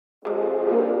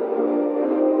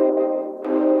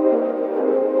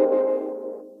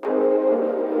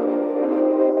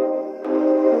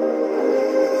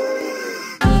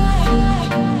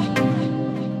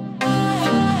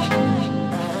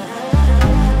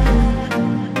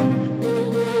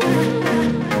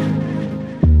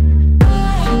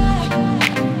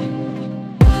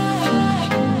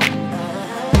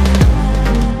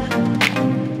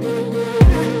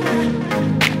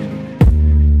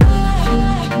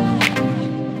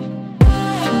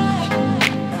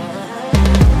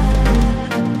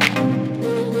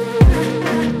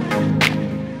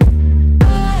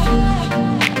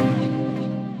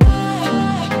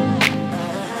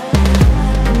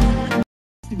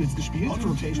übelst gespielt.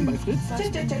 Rotation bei Fritz.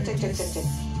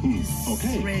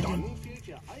 Okay.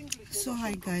 So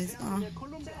hi guys,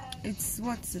 it's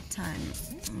what's the time?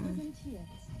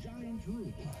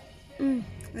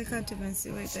 I can't even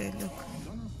see where they look.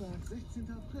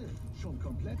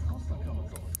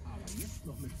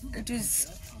 It is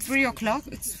 3 o'clock.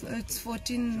 It's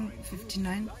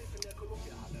 14:59,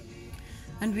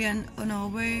 and we are on our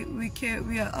way.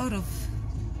 We are out of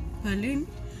Berlin.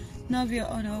 Now we are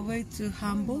on our way to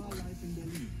Hamburg.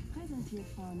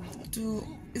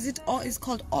 It's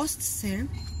called Ostsee.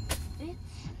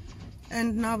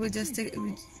 And now we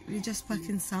just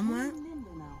parking somewhere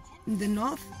in the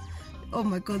north. Oh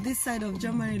my god, this side of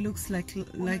Germany looks like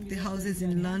the houses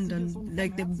in London,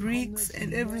 like the bricks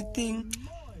and everything.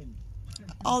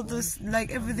 All those, like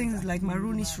everything is like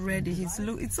maroonish red.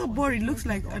 It's so boring. It looks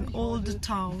like an old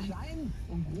town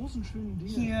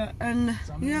here. And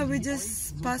yeah, we're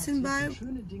just passing by.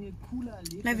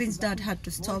 Levin's dad had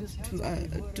to stop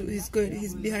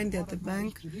he's behind there at the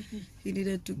bank. He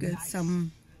needed to get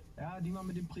some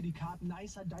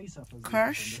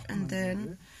cash, and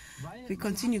then we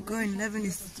continue going. Levin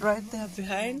is right there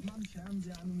behind,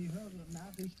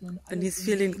 and he's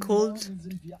feeling cold.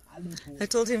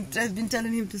 I've been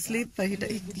telling him to sleep, but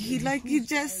he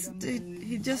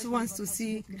just wants to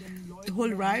see the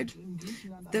whole ride.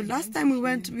 The last time we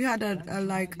went, we had a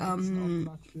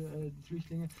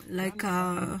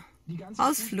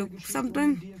Ausflug,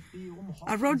 something,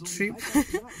 a road trip.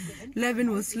 Levin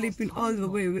was sleeping all the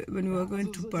way when we were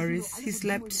going to Paris. He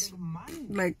slept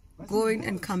like going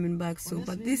and coming back. So,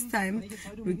 but this time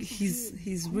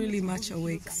he's really much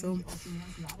awake. So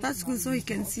that's good. So he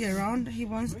can see around.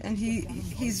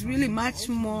 He's really much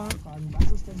more.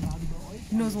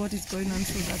 He knows what is going on.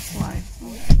 So that's why.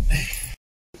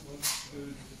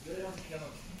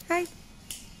 Hi.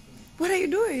 What are you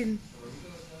doing?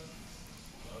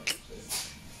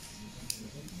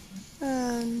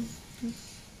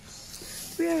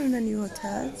 We are in a new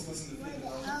hotel.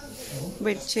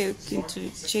 We're checking to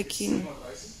check in.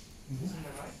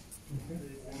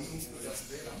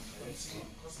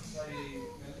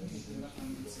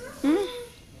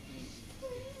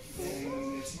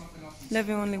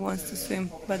 Levin only wants to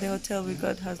swim, but the hotel we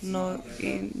got has no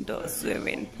indoor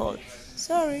swimming pool.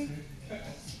 Sorry.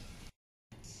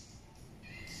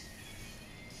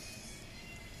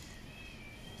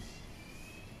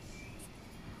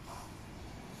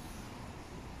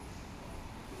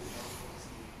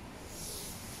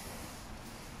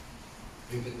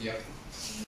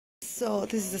 So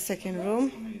this is the second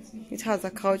room. It has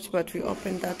a couch, but we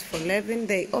opened that for Levin.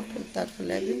 They opened that for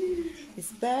Levin.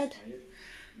 His bed.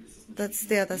 That's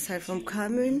the other side from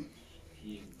Cameron.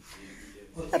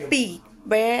 A big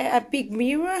bed, a big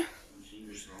mirror.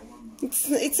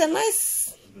 It's a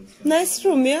nice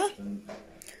room, yeah.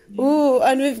 Oh,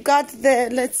 and we've got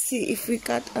let's see if we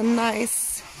got a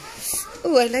nice.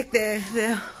 Oh, I like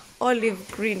the olive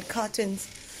green curtains.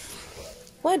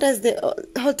 Why does the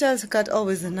hotels got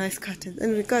always a nice curtain?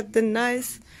 And we got the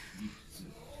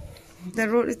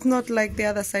road. It's not like the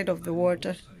other side of the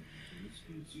water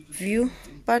view,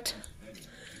 but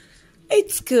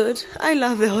it's good. I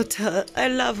love the hotel. I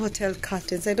love hotel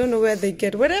curtains. I don't know where they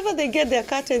get. Wherever they get their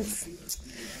curtains,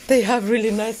 they have really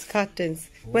nice curtains.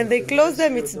 When they close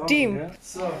them, it's dim.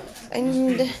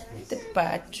 And the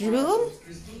bathroom.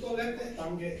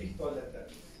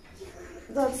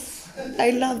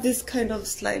 I love this kind of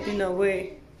sliding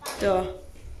away door.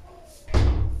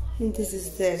 And this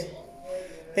is there.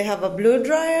 They have a blow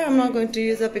dryer. I'm not going to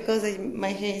use that because my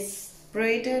hair is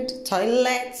braided.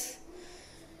 Toilet.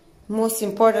 Most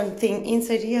important thing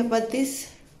inside here. But this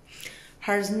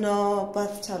has no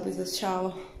bathtub. It's a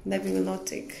shower. Maybe will not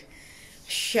take a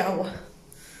shower.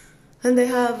 And they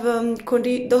have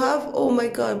oh my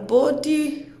god,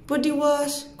 body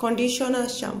wash, conditioner,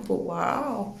 shampoo.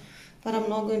 Wow. But I'm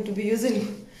not going to be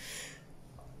using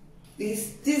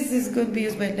this. This is going to be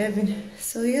used by Levin.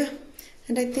 So yeah,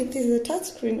 and I think this is a touch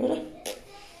screen, right?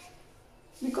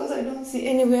 Because I don't see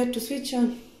anywhere to switch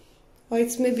on. Or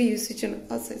it's maybe you switch on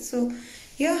outside. So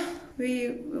yeah,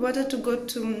 we wanted to go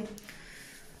to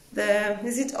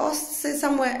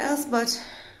somewhere else, but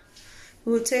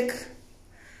we'll take.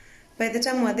 By the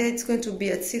time we're there, it's going to be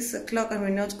at 6 o'clock and we're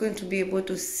not going to be able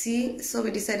to see. So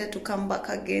we decided to come back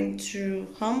again to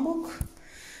Hamburg.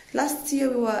 Last year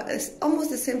we were almost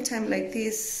the same time like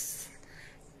this.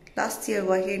 Last year we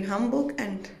were here in Hamburg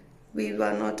and we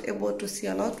were not able to see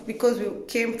a lot because we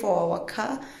came for our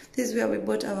car. This is where we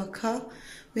bought our car.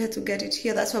 We had to get it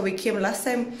here. That's why we came last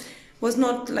time. It was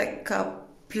not like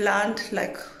planned,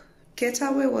 like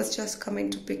getaway was just coming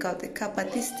to pick out the car,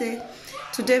 but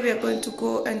today we are going to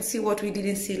go and see what we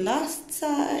didn't see last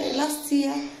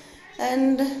year,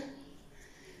 and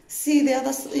see the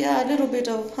other, a little bit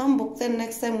of Hamburg. Then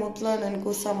next time we'll plan and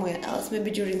go somewhere else.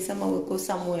 Maybe during summer we'll go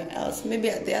somewhere else. Maybe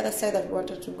at the other side that we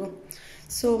wanted to go.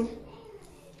 So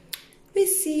we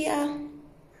see ya.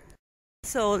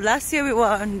 So last year we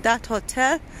were in that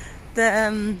hotel,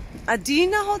 the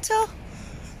Adina hotel,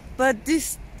 but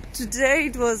today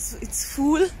it's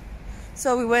full.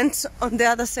 So we went on the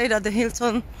other side at the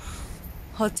Hilton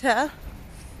hotel,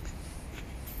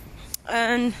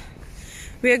 and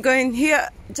we are going here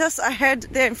just ahead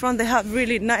there in front. They have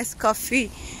really nice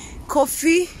coffee.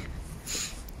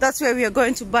 That's where we are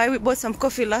going to buy. We bought some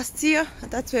coffee last year.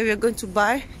 That's where we are going to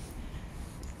buy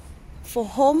for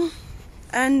home.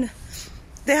 And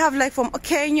they have like from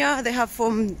Kenya, they have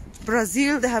from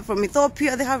Brazil, they have from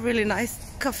Ethiopia. They have really nice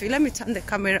coffee. Let me turn the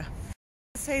camera.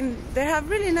 Saying they have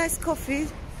really nice coffee,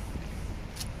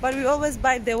 but we always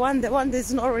buy the one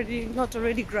that's not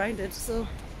already grinded. So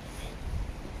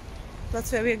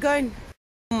that's where we're going.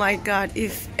 Oh my God,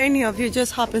 if any of you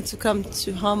just happen to come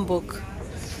to Hamburg,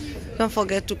 don't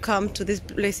forget to come to this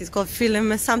place. It's called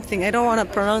Film something. I don't want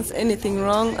to pronounce anything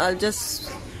wrong. I'll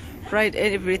just write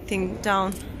everything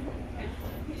down.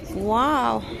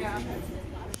 Wow.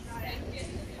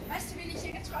 Weißt du, wen ich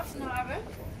hier getroffen habe?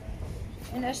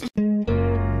 In der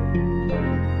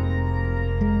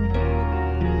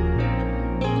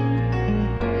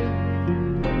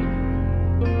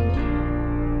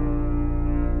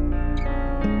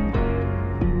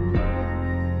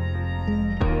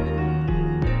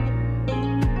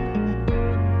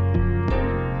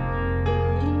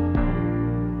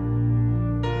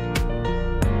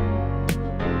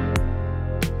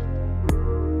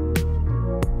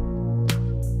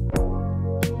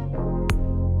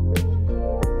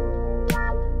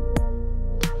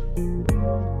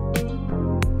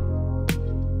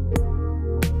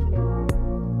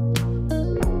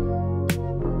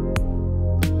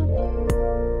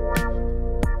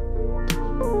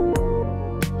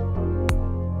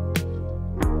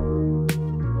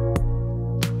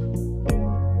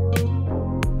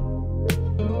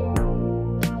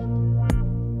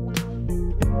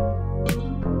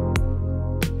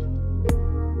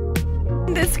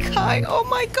Oh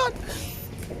my God,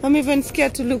 I'm even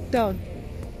scared to look down.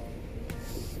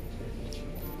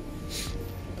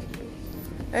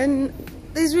 And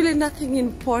there's really nothing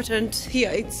important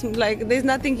here. It's like there's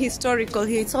nothing historical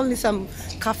here. It's only some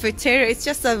cafeteria. It's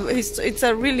just it's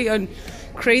a really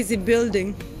crazy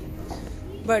building.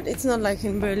 But it's not like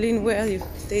in Berlin where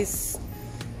there's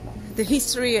the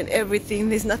history and everything.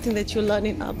 There's nothing that you're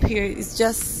learning up here. It's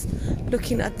just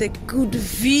looking at the good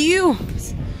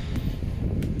views.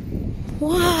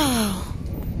 Wow,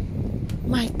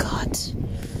 my God.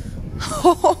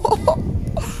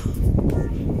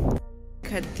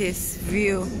 Look at this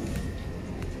view.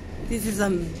 This is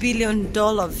 $1 billion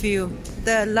view.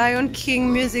 The Lion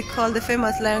King musical, the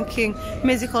famous Lion King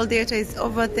musical theater is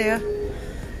over there.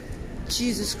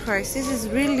 Jesus Christ, this is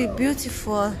really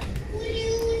beautiful.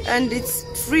 And it's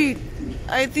free.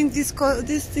 I think this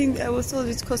thing, I was told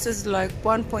it costs like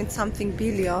 1 point something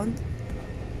billion.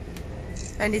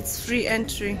 And it's free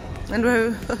entry. And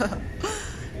we're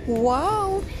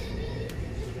wow.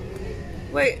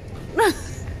 Wait.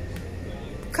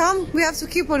 Come, we have to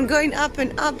keep on going up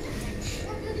and up.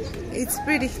 It's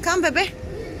pretty. Come, baby.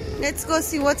 Let's go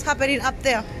see what's happening up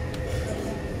there.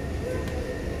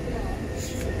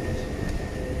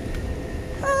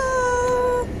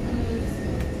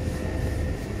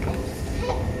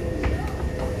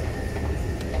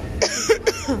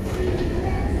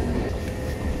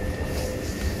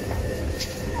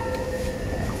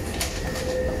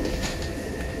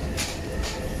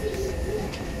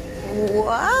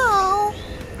 Wow!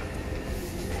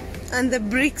 And the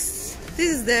bricks.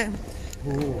 This is the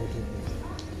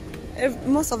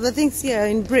most of the things here are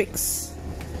in bricks.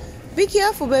 Be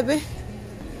careful, baby.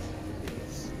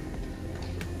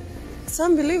 It's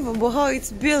unbelievable how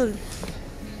it's built.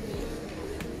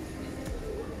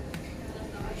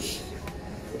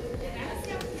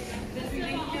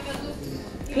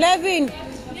 Levin!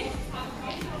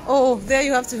 Oh, there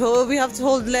you have to hold. We have to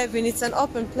hold Levin. It's an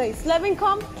open place. Levin,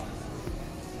 come.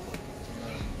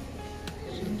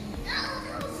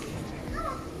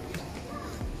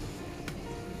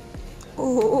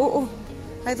 Oh,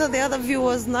 I thought the other view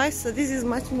was nicer. This is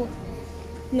much more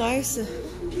nicer.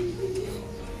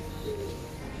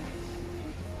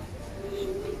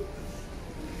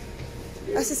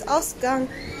 Das ist Ausgang.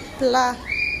 Blah.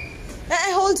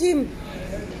 Hey, hold him.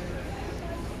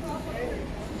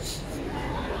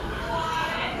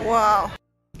 Wow.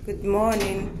 Good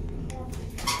morning.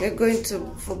 We're going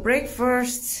for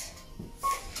breakfast.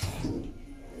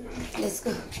 Let's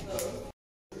go.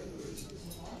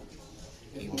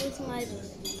 With my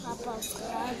papa's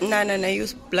grab. No, you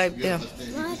bleib there.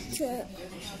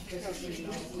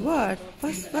 What?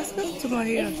 What? Was willst du mal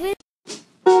hier?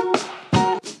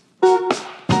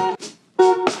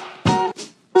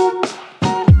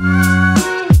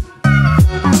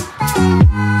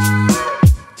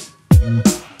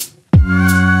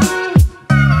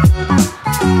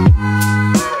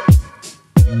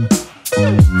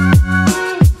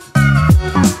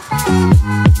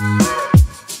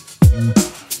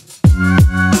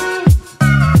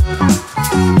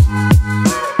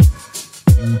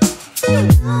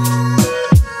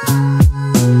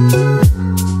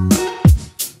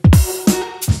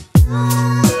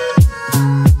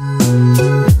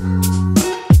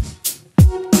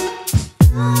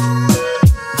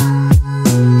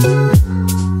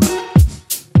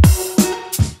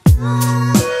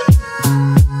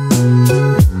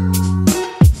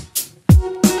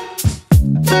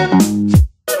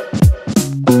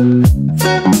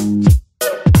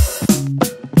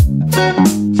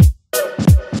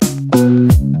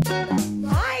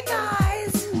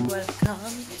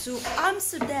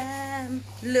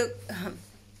 Look,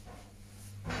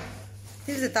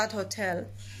 this is that hotel,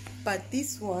 but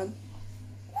this one,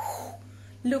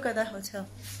 look at that hotel.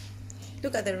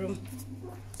 Look at the room.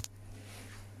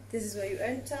 This is where you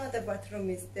enter. The bathroom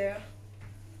is there.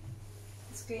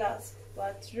 It's glass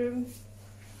bathroom,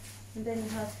 and then you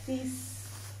have this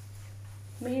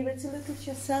mirror to look at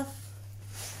yourself.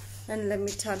 And let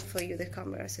me turn for you the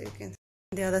camera so you can see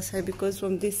the other side, because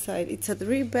from this side it's a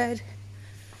 3-bed.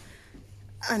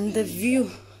 And the view,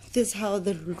 this is how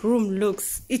the room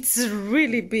looks. It's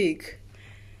really big.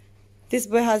 This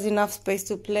boy has enough space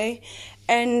to play.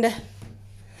 And the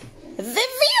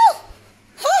view!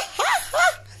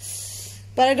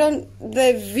 But I don't,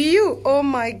 the view, oh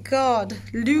my God,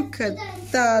 look at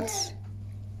that.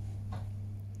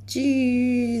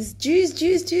 Jeez.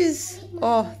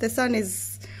 Oh, the sun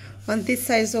is on this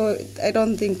side, so I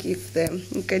don't think if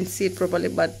you can see it properly,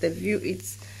 but the view,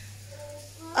 it's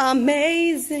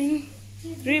amazing.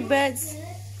 3 beds.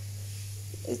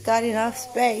 It's got enough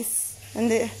space, and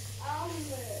the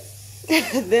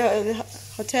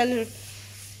hotel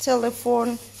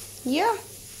telephone. Yeah.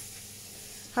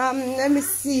 Let me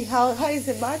see how is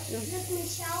the bathroom.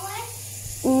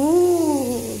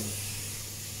 Ooh.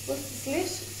 What's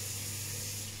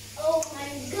this? Oh my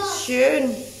God.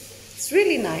 Schön. It's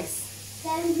really nice.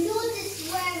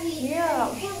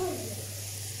 Yeah.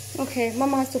 Okay,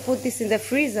 Mama has to put this in the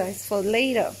freezer. It's for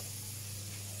later.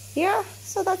 Yeah,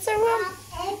 so that's our room.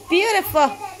 Beautiful.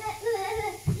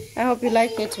 I hope you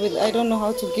like it. I don't know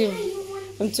how to give.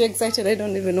 I'm too excited. I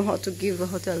don't even know how to give a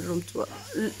hotel room to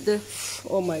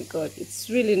oh my God, it's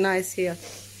really nice here.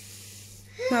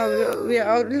 Now we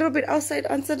are a little bit outside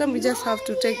Amsterdam. We just have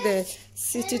to take the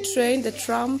city train, the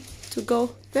tram, to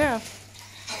go there.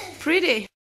 Pretty.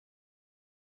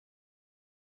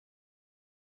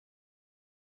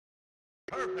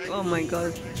 Oh my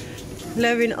God,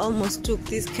 Levin almost took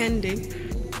this candy.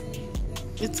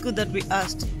 It's good that we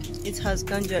asked. It has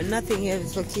ganja. Nothing here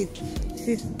is for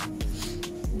kids.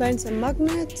 Buying some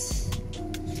magnets.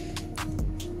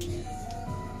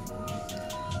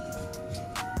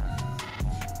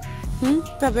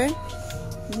 Tabe?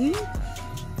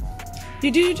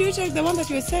 Did you take the one that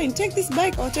you were saying? Take this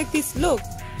bike or take this? Look,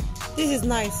 this is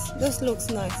nice. This looks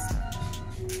nice.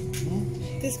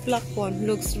 This black one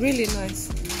looks really nice.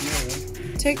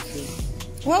 Take.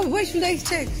 Well, where should I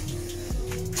take?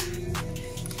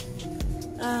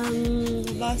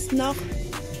 Was noch?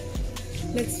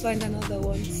 Let's find another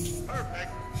one.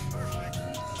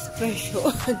 Special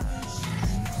one.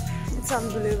 It's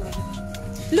unbelievable.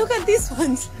 Look at these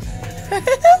ones.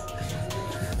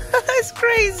 It's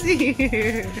crazy.